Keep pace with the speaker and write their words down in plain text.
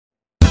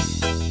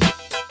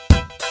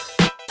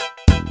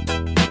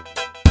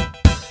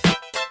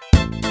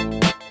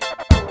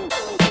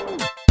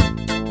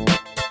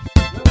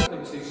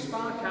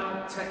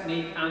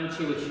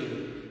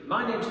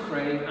my name's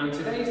Craig and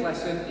today's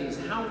lesson is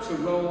how to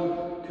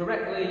roll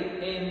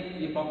correctly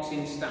in your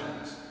boxing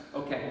stance.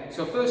 Okay,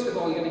 so first of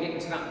all you're going to get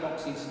into that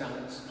boxing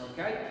stance,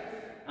 okay?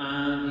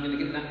 And you're going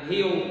to get in that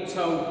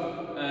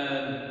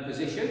heel-toe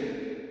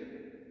position.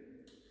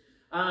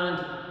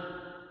 And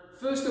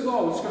first of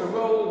all, we're just going to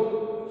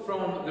roll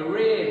from the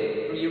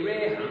rear, from your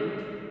rear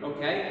hand,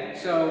 okay?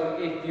 So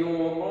if you're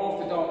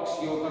orthodox,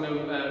 you're going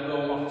to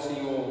roll off to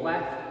your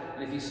left.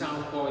 And if you're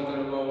southpaw, you're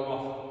going to roll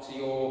off to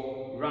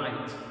your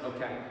right.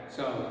 Okay,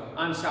 so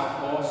I'm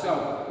southpaw.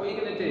 So what you're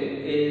going to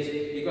do is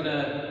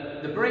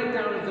the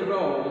breakdown of the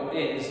roll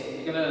is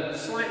you're going to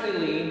slightly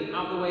lean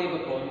out the way of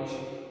a punch,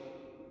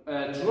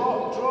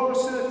 draw a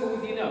circle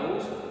with your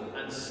nose,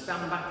 and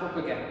stand back up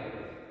again.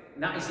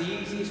 And that is the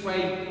easiest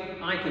way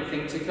I can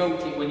think to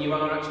coach it when you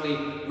are actually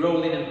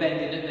rolling and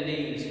bending at the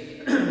knees.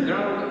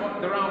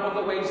 There are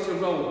other ways to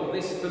roll, but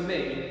this for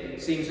me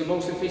seems the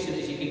most efficient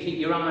as you can keep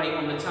your eye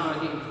on the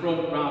target in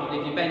front rather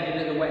than if you're bending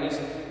at the waist,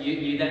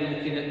 you're then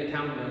looking at the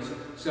canvas.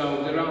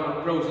 So there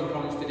are pros and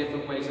cons to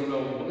different ways of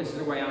rolling, but this is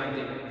the way I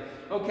do it.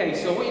 Okay,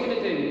 so what you're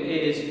going to do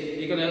is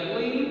you're going to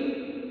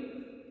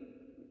lean,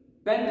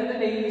 bend at the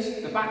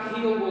knees, the back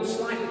heel will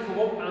slightly come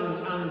up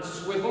and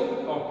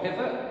swivel or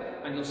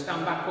pivot, and you'll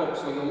stand back up.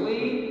 So you'll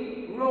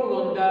lean,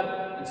 roll under,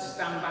 and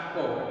stand back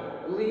up.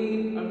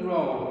 Lean and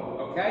roll,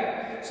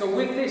 okay? So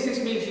with this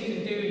means you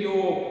can do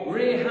your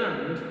rear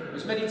hand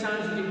as many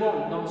times as you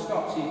want,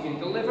 non-stop. So you can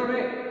deliver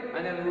it,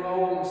 and then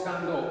roll and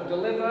stand up.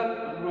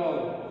 Deliver and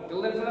roll.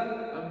 Deliver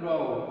and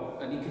roll.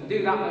 And you can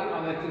do that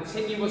on a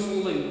continuous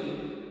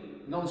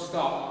loop,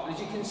 non-stop. As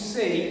you can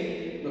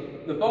see,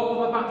 the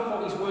ball of my back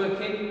foot is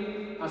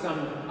working as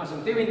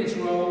I'm doing this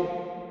roll.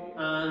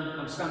 And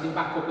I'm standing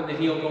back up and the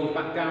heel goes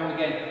back down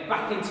again,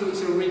 back into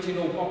its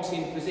original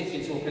boxing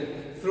position so I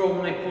can throw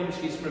my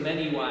punches from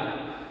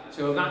anywhere.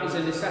 So that is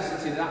a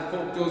necessity, that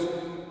foot does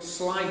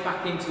slide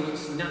back into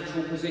its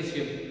natural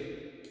position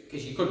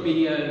because you could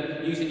be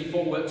using your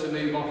footwork to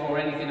move off or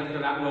anything after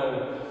that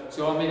roll.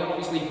 So I mean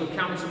obviously you could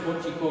counter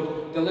punch, you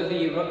could deliver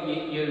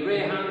your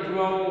rear hand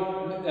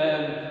roll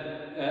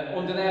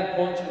under their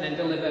punch and then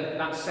deliver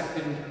that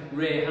second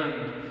rear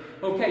hand.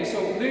 Okay,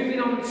 so moving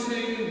on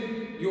to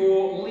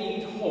your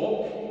lead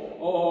hook,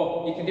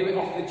 or you can do it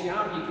off the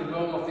jab, you can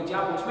roll off the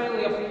jab, it's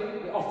mainly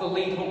off the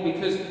lead hook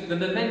because the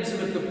momentum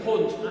of the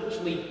punch,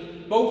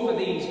 actually both of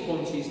these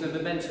punches, the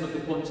momentum of the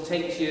punch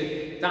takes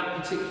you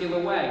that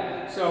particular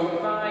way. So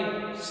if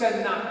I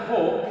send that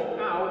hook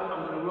out,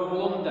 I'm going to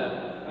roll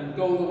under and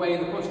go the way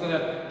of the punch. I'm going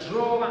to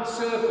draw that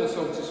circle,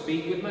 so to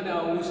speak, with my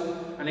nose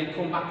and then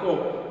come back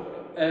up.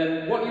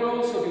 What you're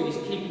also doing is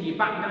keeping your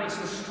back nice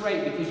and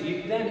straight because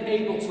you're then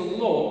able to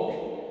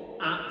look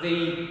at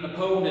the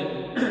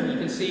opponent. You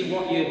can see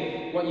what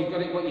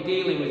you're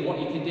dealing with, what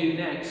you can do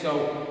next.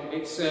 So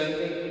it's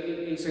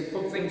a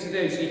good thing to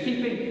do. So you're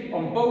keeping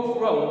on both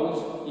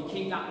rolls, you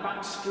keep that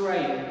back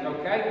straight.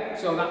 Okay.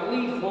 So that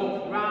lead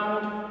hook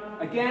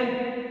round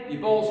again.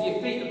 Your balls,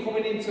 your feet are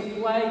coming into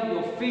play.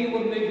 You'll feel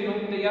them moving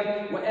under you.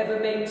 Whatever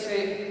makes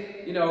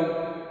it,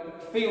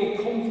 feel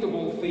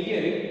comfortable for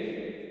you.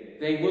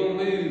 They will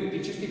move,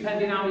 it's just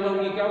depending how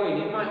low you're going.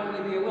 It might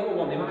only be a little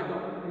one, they might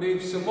not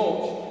move so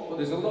much, but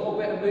there's a little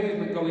bit of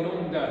movement going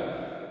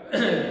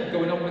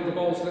on with the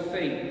balls of the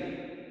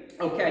feet.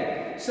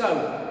 Okay,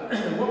 so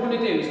what I'm going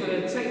to do is I'm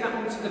going to take that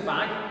onto the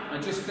bag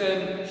and just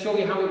show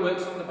you how it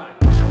works on the bag.